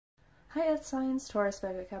Hi Earth Signs, Taurus,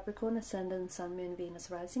 Virgo, Capricorn, Ascendant, Sun, Moon,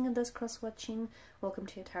 Venus, Rising, and those cross-watching. Welcome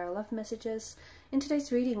to your Tarot Love Messages. In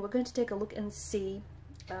today's reading, we're going to take a look and see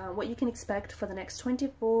what you can expect for the next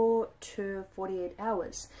 24 to 48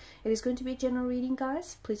 hours. It is going to be a general reading,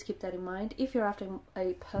 guys. Please keep that in mind. If you're after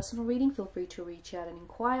a personal reading, feel free to reach out and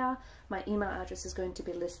inquire. My email address is going to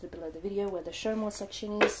be listed below the video where the show more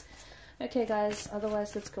section is. Okay, guys,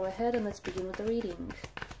 otherwise let's go ahead and let's begin with the reading.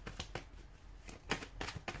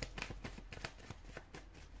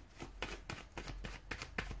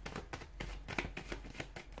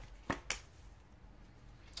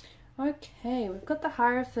 Okay, we've got the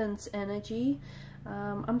Hierophant's energy.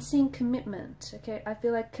 I'm seeing commitment. Okay, I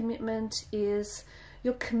feel like commitment is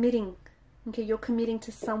you're committing. Okay, you're committing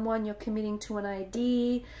to someone, you're committing to an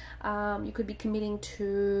idea. You could be committing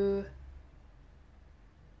to,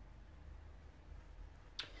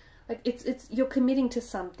 like, you're committing to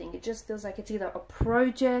something. It just feels like it's either a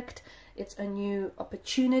project, it's a new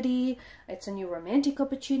opportunity, it's a new romantic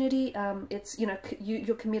opportunity. It's, you know,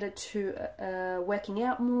 you're committed to working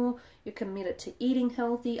out more, you're committed to eating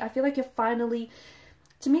healthy. I feel like you're finally,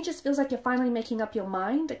 to me, it just feels like you're finally making up your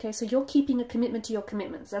mind. Okay, so you're keeping a commitment to your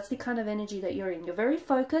commitments. That's the kind of energy that you're in. You're very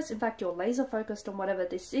focused. In fact, you're laser focused on whatever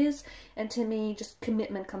this is. And to me, just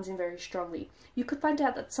commitment comes in very strongly. You could find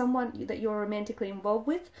out that someone that you're romantically involved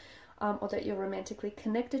with, or that you're romantically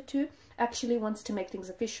connected to, actually wants to make things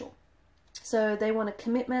official. So they want a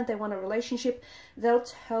commitment, they want a relationship. They'll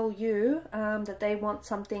tell you that they want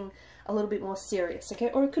something a little bit more serious, okay?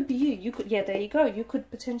 Or it could be you. You could, yeah, there you go. You could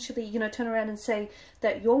potentially, you know, turn around and say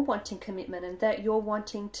that you're wanting commitment and that you're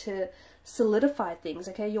wanting to solidify things,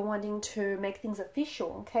 okay? You're wanting to make things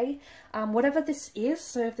official, okay? Whatever this is,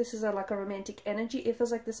 so if this is like a romantic energy, it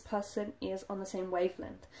feels like this person is on the same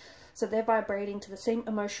wavelength. So they're vibrating to the same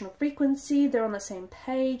emotional frequency, they're on the same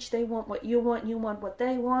page, they want what you want what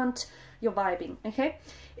they want, you're vibing, okay?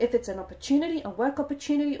 If it's an opportunity, a work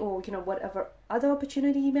opportunity, or, you know, whatever other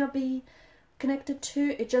opportunity you might be connected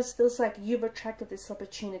to, it just feels like you've attracted this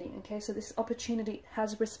opportunity, okay? So this opportunity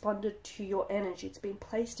has responded to your energy. It's been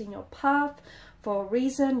placed in your path for a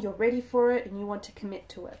reason, you're ready for it, and you want to commit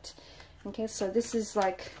to it, okay? So this is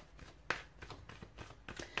like,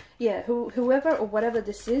 yeah, whoever or whatever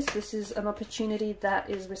this is an opportunity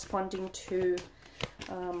that is responding to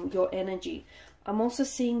your energy. I'm also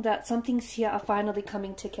seeing that some things here are finally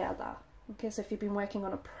coming together. Okay, so if you've been working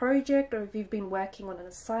on a project, or if you've been working on an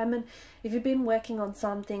assignment, if you've been working on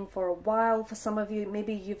something for a while, for some of you,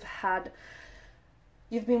 maybe you've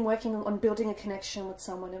been working on building a connection with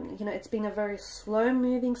someone, and, you know, it's been a very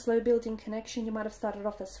slow-moving, slow-building connection. You might have started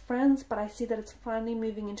off as friends, but I see that it's finally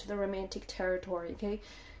moving into the romantic territory, okay?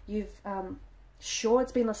 You've, sure,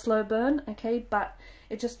 it's been a slow burn, okay, but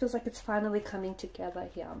it just feels like it's finally coming together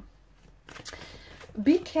here.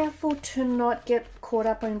 Be careful to not get caught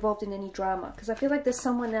up or involved in any drama, because I feel like there's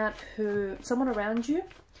someone around you,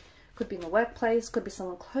 could be in the workplace, could be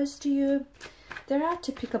someone close to you, they're out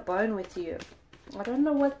to pick a bone with you. I don't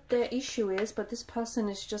know what their issue is, but this person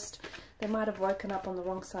is just, they might have woken up on the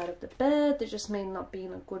wrong side of the bed, they just may not be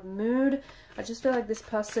in a good mood. I just feel like this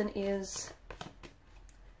person is,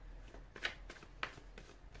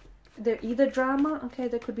 they're either drama, okay,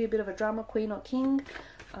 there could be a bit of a drama queen or king,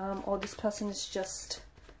 or this person is just,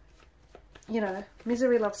 you know,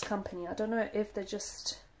 misery loves company. I don't know if they're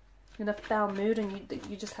just in a foul mood and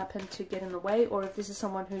you just happen to get in the way, or if this is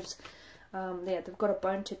someone who's, yeah, they've got a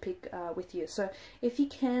bone to pick with you. So if you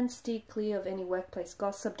can steer clear of any workplace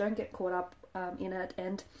gossip, don't get caught up in it,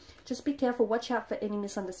 and just be careful, watch out for any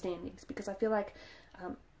misunderstandings, because I feel like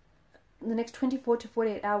in the next 24 to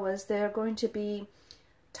 48 hours, there are going to be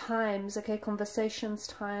times, okay, conversations,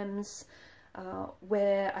 times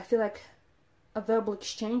where I feel like a verbal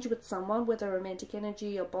exchange with someone, whether a romantic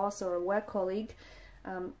energy, a boss, or a work colleague,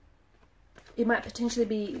 it might potentially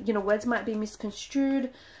be, you know, words might be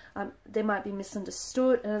misconstrued, they might be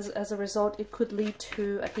misunderstood, and as a result, it could lead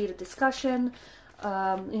to a heated discussion,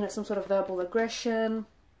 you know, some sort of verbal aggression,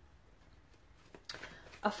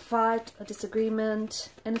 a fight, a disagreement,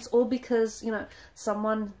 and it's all because, you know,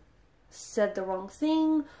 someone said the wrong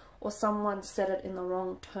thing, or someone said it in the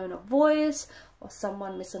wrong tone of voice, or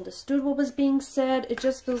someone misunderstood what was being said. It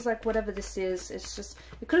just feels like whatever this is, it's just,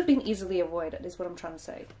 it could have been easily avoided, is what I'm trying to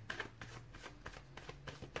say.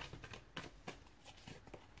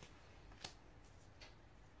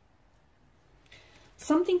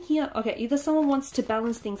 Something here, okay, either someone wants to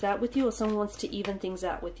balance things out with you, or someone wants to even things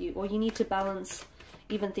out with you, or you need to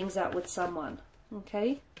even things out with someone,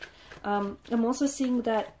 okay? I'm also seeing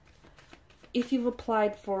that if you've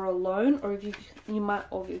applied for a loan, or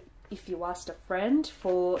if you asked a friend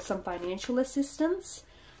for some financial assistance,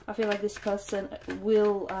 I feel like this person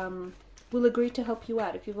will agree to help you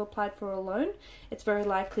out. If you've applied for a loan, it's very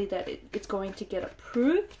likely that it's going to get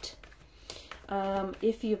approved.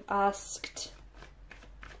 If you've asked,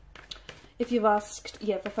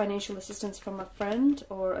 yeah, for financial assistance from a friend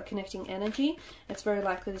or a connecting energy, it's very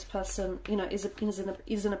likely this person, you know, is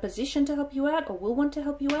in a position to help you out or will want to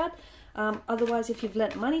help you out. Otherwise, if you've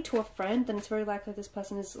lent money to a friend, then it's very likely this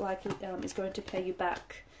person is going to pay you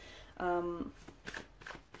back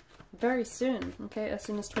very soon. Okay, as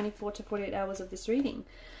soon as 24 to 48 hours of this reading.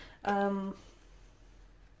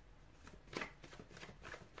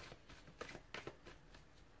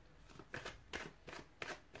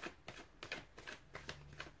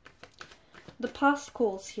 The past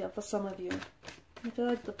calls here for some of you. I feel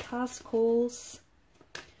like the past calls,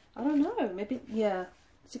 I don't know, maybe, yeah,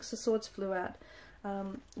 Six of Swords flew out.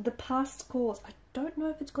 The past calls, I don't know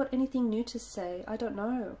if it's got anything new to say. I don't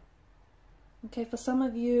know. Okay, for some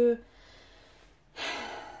of you,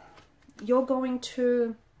 you're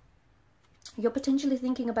potentially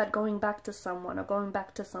thinking about going back to someone or going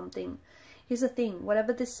back to something. Here's the thing,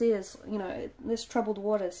 whatever this is, you know, there's troubled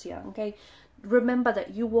waters here, okay? Remember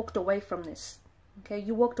that you walked away from this, okay?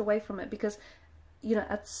 You walked away from it because, you know,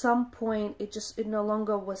 at some point it no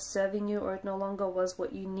longer was serving you, or it no longer was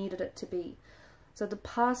what you needed it to be. So the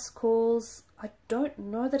past calls, I don't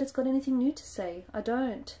know that it's got anything new to say. I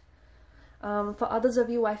don't. For others of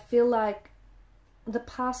you, I feel like the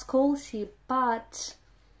past calls here, but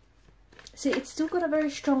see, it's still got a very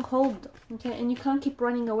strong hold, okay? And you can't keep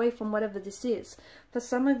running away from whatever this is. For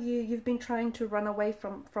some of you, you've been trying to run away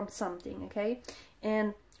from something, okay?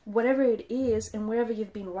 And whatever it is and wherever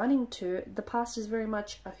you've been running to, the past is very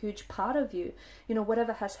much a huge part of you. You know,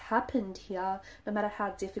 whatever has happened here, no matter how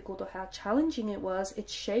difficult or how challenging it was, it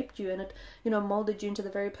shaped you and it, you know, molded you into the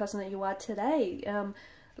very person that you are today.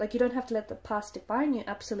 Like, you don't have to let the past define you,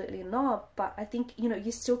 absolutely not. But I think, you know,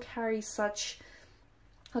 you still carry such,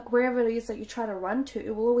 like, wherever it is that you try to run to,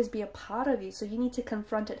 it will always be a part of you. So you need to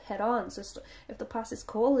confront it head on. So if the past is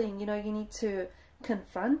calling, you know, you need to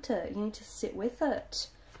confront it. You need to sit with it.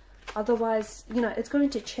 Otherwise, you know, it's going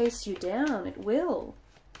to chase you down. It will.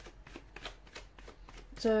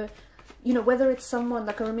 So, you know, whether it's someone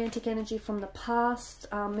like a romantic energy from the past,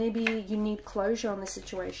 maybe you need closure on the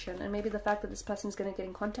situation, and maybe the fact that this person is going to get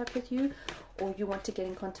in contact with you, or you want to get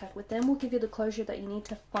in contact with them, will give you the closure that you need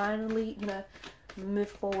to finally, you know,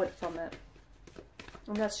 move forward from it.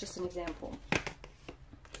 And that's just an example.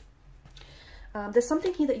 There's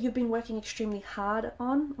something here that you've been working extremely hard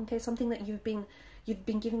on, okay? Something that you've been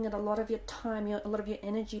giving it a lot of your time, a lot of your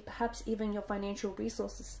energy, perhaps even your financial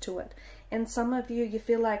resources to it. And some of you, you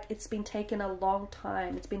feel like it's been taking a long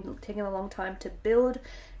time. It's been taking a long time to build.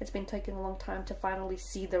 It's been taking a long time to finally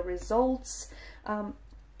see the results.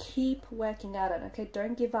 Keep working at it, okay?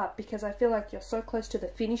 Don't give up, because I feel like you're so close to the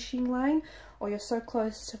finishing line, or you're so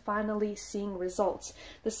close to finally seeing results.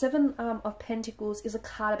 The Seven of Pentacles is a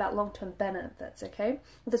card about long-term benefits, okay?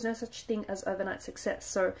 There's no such thing as overnight success.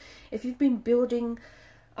 So if you've been building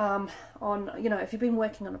on, you know, if you've been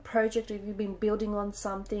working on a project, or if you've been building on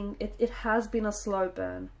something, it has been a slow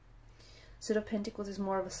burn. Suit of Pentacles is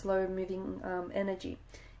more of a slow-moving energy.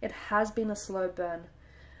 It has been a slow burn.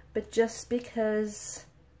 But just because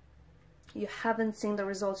you haven't seen the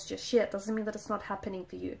results just yet doesn't mean that it's not happening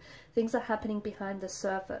for you. Things are happening behind the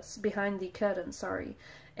surface, behind the curtain, sorry.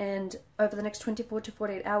 And over the next 24 to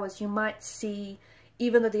 48 hours, you might see,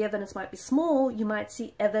 even though the evidence might be small, you might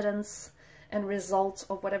see evidence and results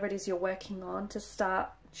of whatever it is you're working on to start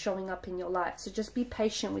showing up in your life. So just be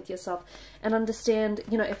patient with yourself and understand,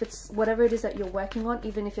 you know, if it's whatever it is that you're working on,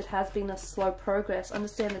 even if it has been a slow progress,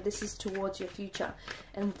 understand that this is towards your future,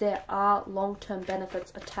 and there are long-term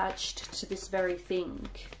benefits attached to this very thing.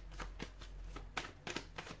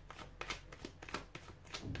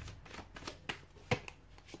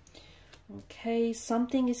 Okay,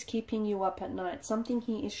 something is keeping you up at night. Something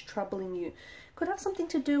here is troubling you. Could have something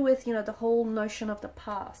to do with, you know, the whole notion of the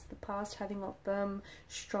past having a firm,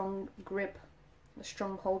 strong grip, a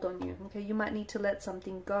strong hold on you. Okay, you might need to let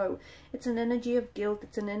something go. It's an energy of guilt.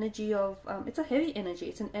 It's an energy of, it's a heavy energy.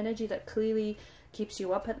 It's an energy that clearly keeps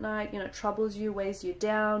you up at night, you know, troubles you, weighs you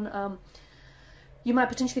down. You might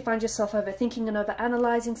potentially find yourself overthinking and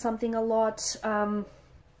overanalyzing something a lot.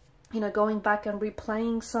 You know, going back and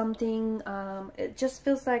replaying something. It just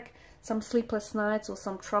feels like some sleepless nights or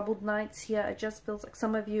some troubled nights here. It just feels like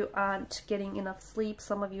some of you aren't getting enough sleep.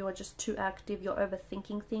 Some of you are just too active. You're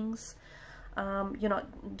overthinking things. You're not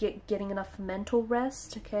getting enough mental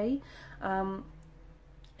rest, okay? And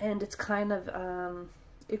it's kind of,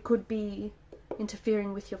 it could be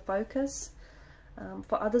interfering with your focus.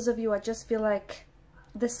 For others of you, I just feel like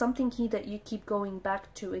there's something here that you keep going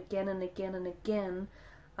back to again and again and again.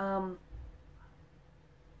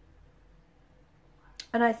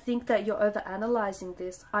 And I think that you're overanalyzing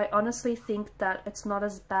this. I honestly think that it's not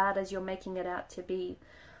as bad as you're making it out to be.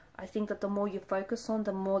 I think that the more you focus on,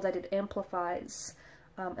 the more that it amplifies,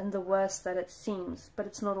 and the worse that it seems. But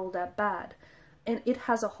it's not all that bad. And it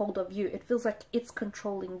has a hold of you. It feels like it's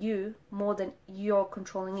controlling you more than you're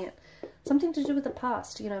controlling it. Something to do with the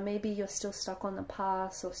past. You know, maybe you're still stuck on the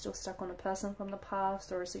past, or still stuck on a person from the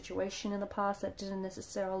past, or a situation in the past that didn't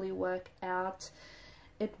necessarily work out.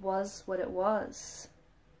 It was what it was.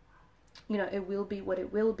 You know, it will be what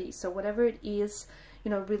it will be. So whatever it is,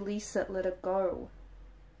 you know, release it, let it go.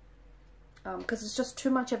 Because it's just too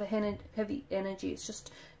much of a heavy energy.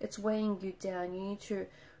 It's weighing you down. You need to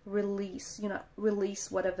release, you know, release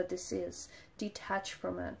whatever this is. Detach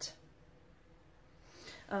from it.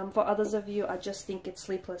 For others of you, I just think it's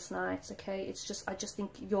sleepless nights, okay? It's just, I just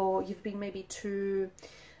think you've been maybe too,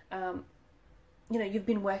 you know, you've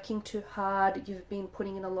been working too hard. You've been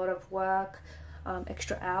putting in a lot of work.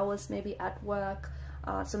 Extra hours maybe at work,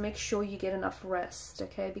 so make sure you get enough rest,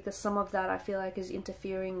 okay? Because some of that I feel like is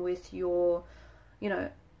interfering with your, you know,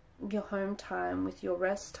 your home time, with your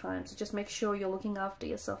rest time. So just make sure you're looking after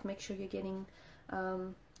yourself, make sure you're getting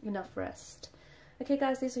enough rest. Okay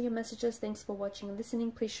guys, these are your messages. Thanks for watching and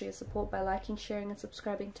listening. Please show your support by liking, sharing and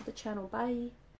subscribing to the channel. Bye.